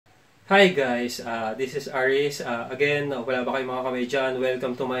Hi guys, this is Aries. Again, wala ba kayong mga kamay dyan?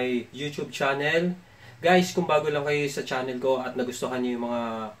 Welcome to my YouTube channel. Guys, kung bago lang kayo sa channel ko at nagustuhan niyo yung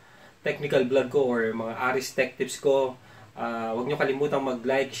mga technical vlog ko or mga Aries tech tips ko, huwag niyo kalimutang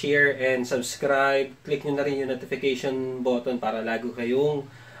mag-like, share, and subscribe. Click niyo na rin yung notification button para lagi kayong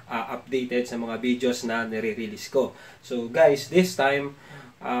updated sa mga videos na nire-release ko. So guys, this time,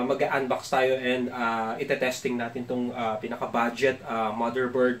 mag-unbox tayo and ite-testing natin itong pinaka-budget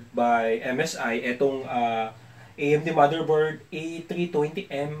motherboard by MSI. Itong AMD motherboard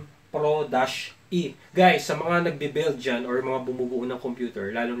A320M Pro-E. Guys, sa mga nagbe-build dyan or mga bumubuo ng computer,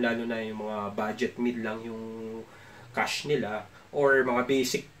 lalong-lalo na yung mga budget mid lang yung cash nila or mga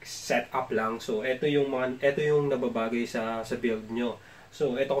basic setup lang. So, ito yung nababagay sa build nyo.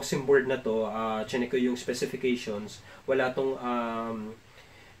 So, ito kasing board na to, chinek ko yung specifications. Wala tong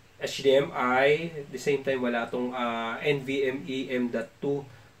HDMI, at the same time wala tong NVMe M.2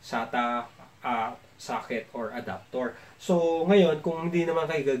 SATA socket or adapter. So ngayon, kung hindi naman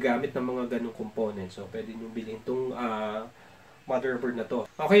kayo gagamit ng mga ganong components, so pwede nyo bilhin tong motherboard na to.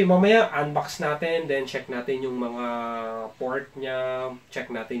 Okay, mamaya unbox natin, then check natin yung mga port nya,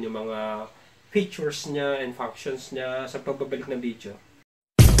 check natin yung mga features nya and functions nya sa pagbabalik ng video.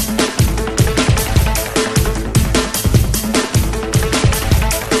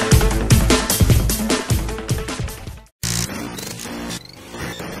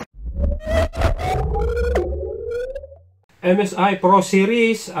 MSI Pro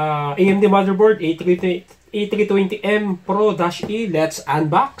Series AMD motherboard A320M Pro-E. Let's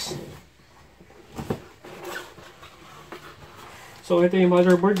unbox. So ito yung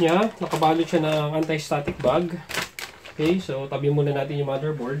motherboard niya. Nakabalot siya ng anti-static bag. Okay, so tabi muna natin yung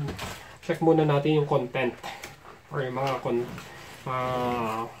motherboard. Check muna natin yung content or yung mga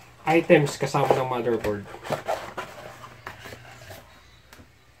items kasama ng motherboard.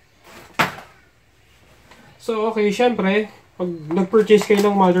 So, okay, syempre, pag nag-purchase kayo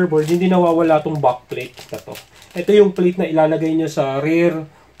ng motherboard, hindi nawawala itong backplate na to. Ito yung plate na ilalagay nyo sa rear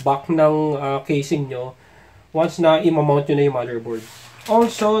back ng casing nyo once na i-mount nyo na yung motherboard.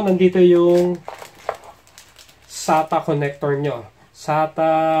 Also, nandito yung SATA connector nyo.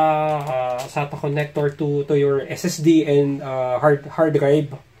 SATA connector to your SSD and hard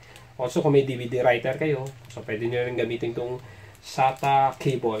drive. Also, kung may DVD writer kayo, so pwede nyo rin gamitin itong SATA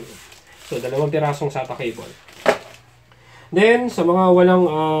cable. So, 2 pirasong SATA cable. Then, sa mga walang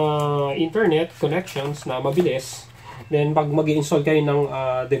internet connections na mabilis, then pag mag-i-install kayo ng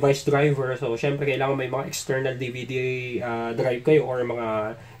device driver, so syempre kailangan may mga external DVD drive kayo or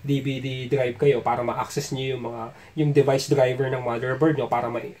mga DVD drive kayo para ma-access nyo yung device driver ng motherboard nyo para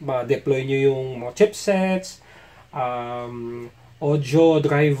ma-deploy nyo yung mga chipsets, audio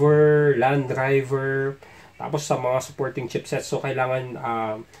driver, LAN driver, tapos sa mga supporting chipsets. So, kailangan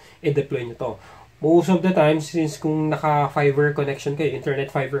i-deploy nyo to. Most of the time, since kung naka-fiber connection kayo, internet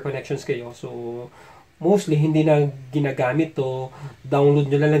fiber connections kayo, so mostly hindi na ginagamit to, download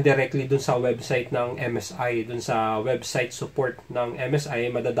nyo lang directly dun sa website ng MSI, dun sa website support ng MSI,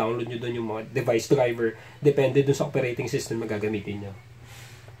 madadownload nyo dun yung mga device driver, depende dun sa operating system na gagamitin nyo.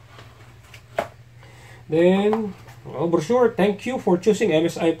 Then, brochure, thank you for choosing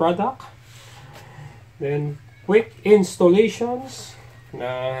MSI product. Then, quick installations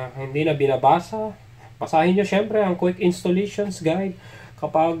na hindi na binabasa. Basahin nyo syempre ang quick installations guide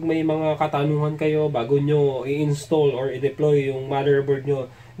kapag may mga katanungan kayo bago nyo i-install or i-deploy yung motherboard nyo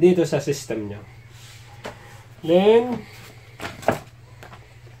dito sa system nyo. Then,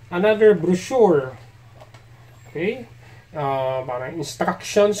 another brochure. Okay? Parang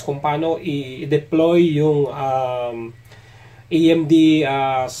instructions kung paano i-deploy yung AMD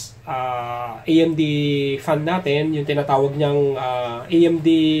fan natin, yung tinatawag niyang AMD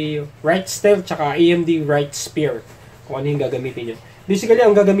Ryzen tsaka AMD Ryzen Spear, kung ano yung gagamitin nyo. Basically,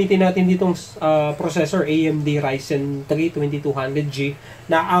 ang gagamitin natin ditong processor AMD Ryzen 3 2200G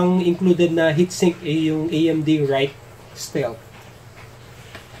na ang included na heatsink ay yung AMD Ryzen Stealth.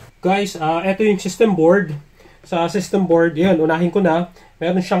 Guys, ito yung system board. Sa system board, yan, unahin ko na,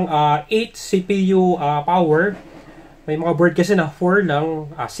 meron siyang 8 CPU power. May mga board kasi na 4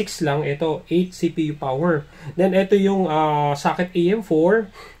 lang, 6 lang. Ito, 8 CPU power. Then, ito yung socket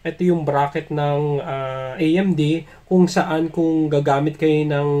AM4. Ito yung bracket ng AMD. Kung saan, kung gagamit kayo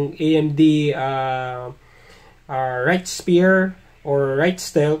ng AMD Ryzen Spear or Ryzen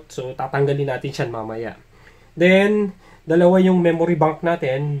Stealth. So, tatanggalin natin siya mamaya. Then, dalawa yung memory bank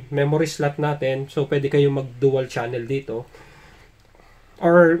natin, memory slot natin. So, pwede kayong mag-dual channel dito.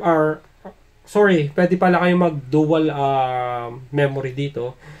 Sorry, pwede pala kayo mag-dual memory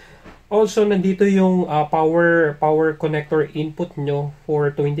dito. Also, nandito yung power connector input nyo for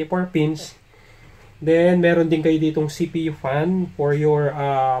 24 pins. Then, meron din kayo ditong CPU fan for your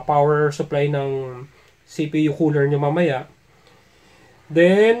power supply ng CPU cooler nyo mamaya.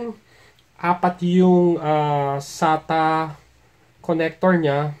 Then, 4 yung SATA connector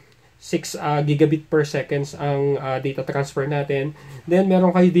nya. 6 gigabit per seconds ang data transfer natin. Then,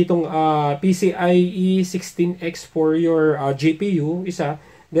 meron kayo ditong PCIe 16X for your GPU, isa.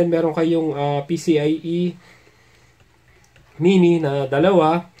 Then, meron kayong PCIe mini na 2.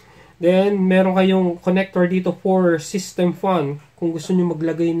 Then, meron kayong connector dito for system fan. Kung gusto nyo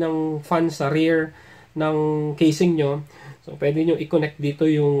maglagay ng fan sa rear ng casing nyo, so, pwede nyo i-connect dito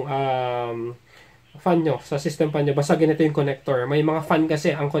yung fan nyo sa system fan nyo. Basta ganito yung connector. May mga fan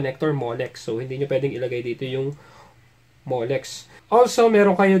kasi ang connector Molex. So, hindi nyo pwedeng ilagay dito yung Molex. Also,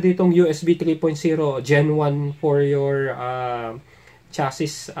 meron kayo ditong USB 3.0 Gen 1 for your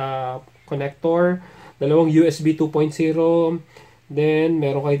chassis connector. Dalawang USB 2.0. Then,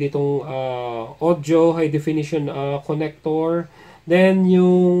 meron kayo ditong audio high definition connector. Then,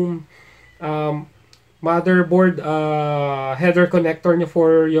 yung motherboard header connector nyo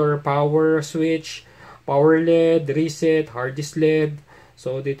for your power switch, power LED, reset, hard disk LED.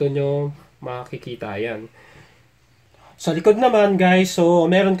 So, dito nyo makikita yan. Sa likod naman, guys, so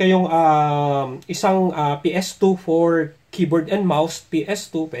meron kayong isang PS2 for keyboard and mouse.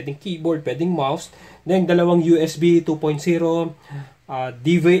 PS2, pwedeng keyboard, pwedeng mouse. Then, dalawang USB 2.0,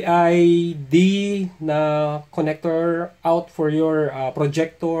 DVI-D na connector out for your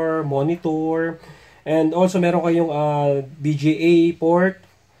projector, monitor. And also, meron kayong BGA port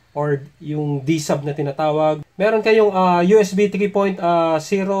or yung D-sub na tinatawag. Meron kayong USB 3.0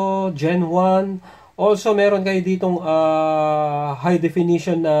 Gen 1. Also, meron kayo ditong high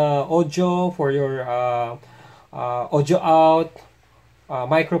definition na audio for your audio out,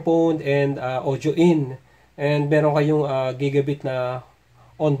 microphone, and audio in. And meron kayong gigabit na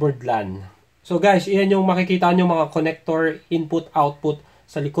onboard LAN. So guys, iyan yung makikita nyo mga connector input-output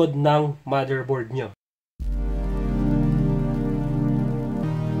sa likod ng motherboard nyo.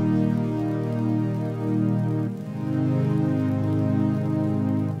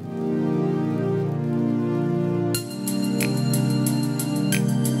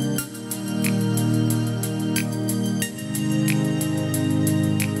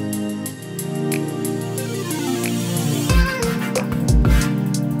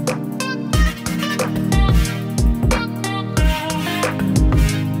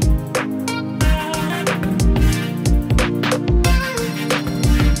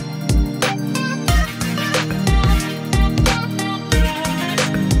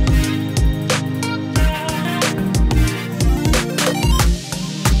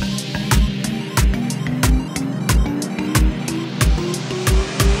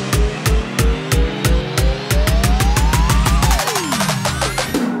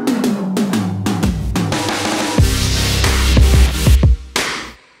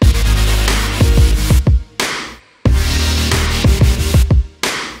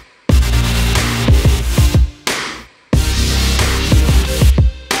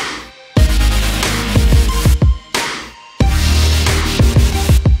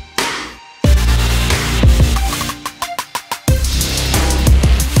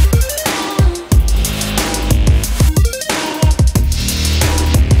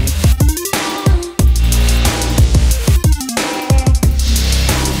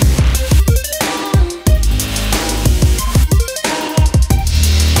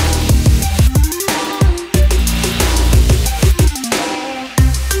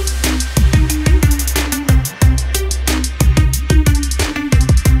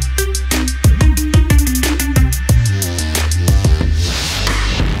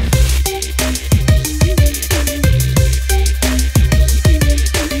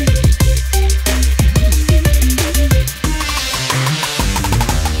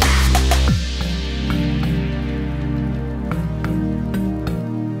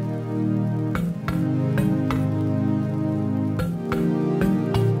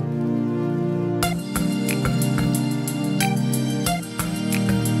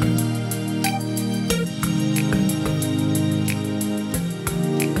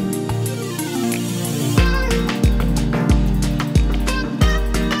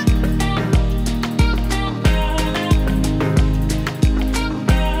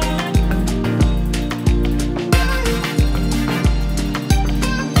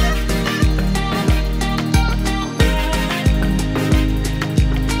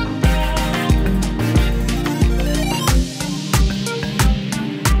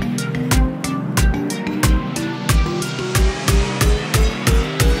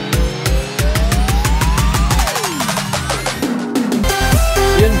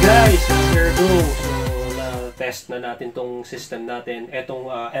 go! So, na-test na natin tong system natin. Etong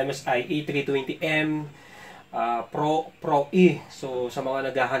MSI A320M Pro E. So, sa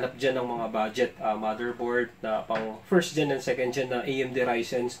mga naghahanap dyan ng mga budget motherboard na pang first gen and second gen na AMD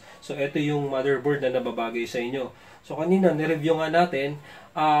Ryzen. So, ito yung motherboard na nababagay sa inyo. So, kanina, nireview nga natin.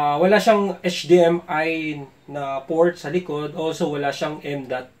 Wala siyang HDMI na port sa likod. Also, wala siyang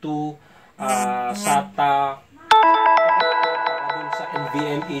M.2 SATA dun sa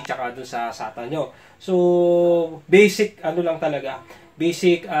NVMe tsaka dun sa SATA nyo. So, basic, ano lang talaga,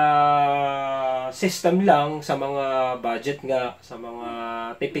 basic system lang sa mga budget nga, sa mga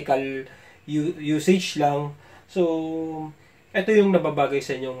typical usage lang. So, ito yung nababagay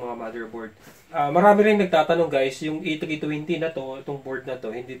sa inyong mga motherboard. Marami rin nagtatanong guys, yung A320 na to, itong board na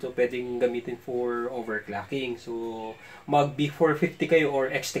to, hindi to pwedeng gamitin for overclocking. So, mag B450 kayo or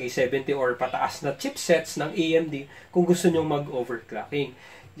X370 or pataas na chipsets ng AMD kung gusto nyo mag-overclocking.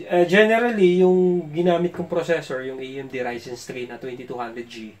 Generally, yung ginamit kong processor, yung AMD Ryzen 3 na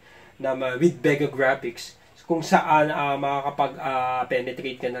 2200G na with Vega graphics, kung saan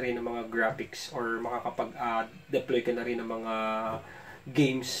makakapag-penetrate ka na rin ng mga graphics or makakapag-deploy ka na rin ng mga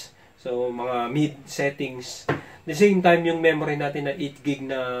games. So, mga mid settings. The same time, yung memory natin na 8GB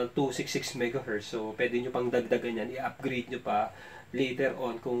na 266 MHz. So, pwede nyo pang dagdagan yan. I-upgrade nyo pa later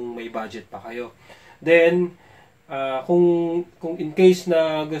on kung may budget pa kayo. Then, kung in case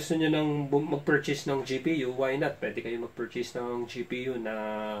na gusto nyo nang mag-purchase ng GPU, why not? Pwede kayo mag-purchase ng GPU na,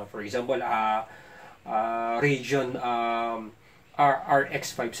 for example, Radeon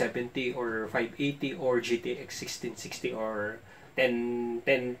RX 570 or 580 or GTX 1660 or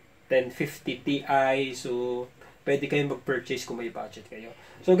 1050 Ti. So, pwede kayong mag-purchase kung may budget kayo.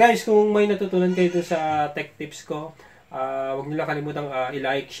 So, guys, kung may natutunan kayo sa tech tips ko, huwag nyo lang kalimutang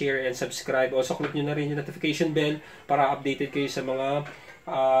i-like, share, and subscribe. Also, click nyo na rin yung notification bell para updated kayo sa mga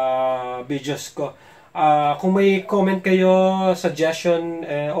videos ko. Kung may comment kayo, suggestion,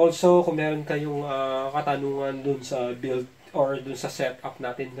 also kung meron kayong katanungan dun sa build or dun sa setup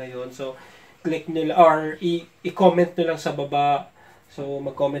natin ngayon, so click nyo lang or i-comment nyo lang sa baba. So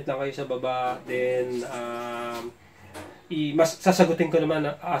mag-comment lang kayo sa baba, then sasagutin ko naman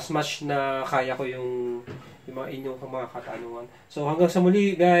as much na kaya ko yung mga inyong mga katanungan. So hanggang sa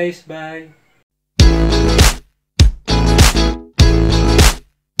muli guys, bye!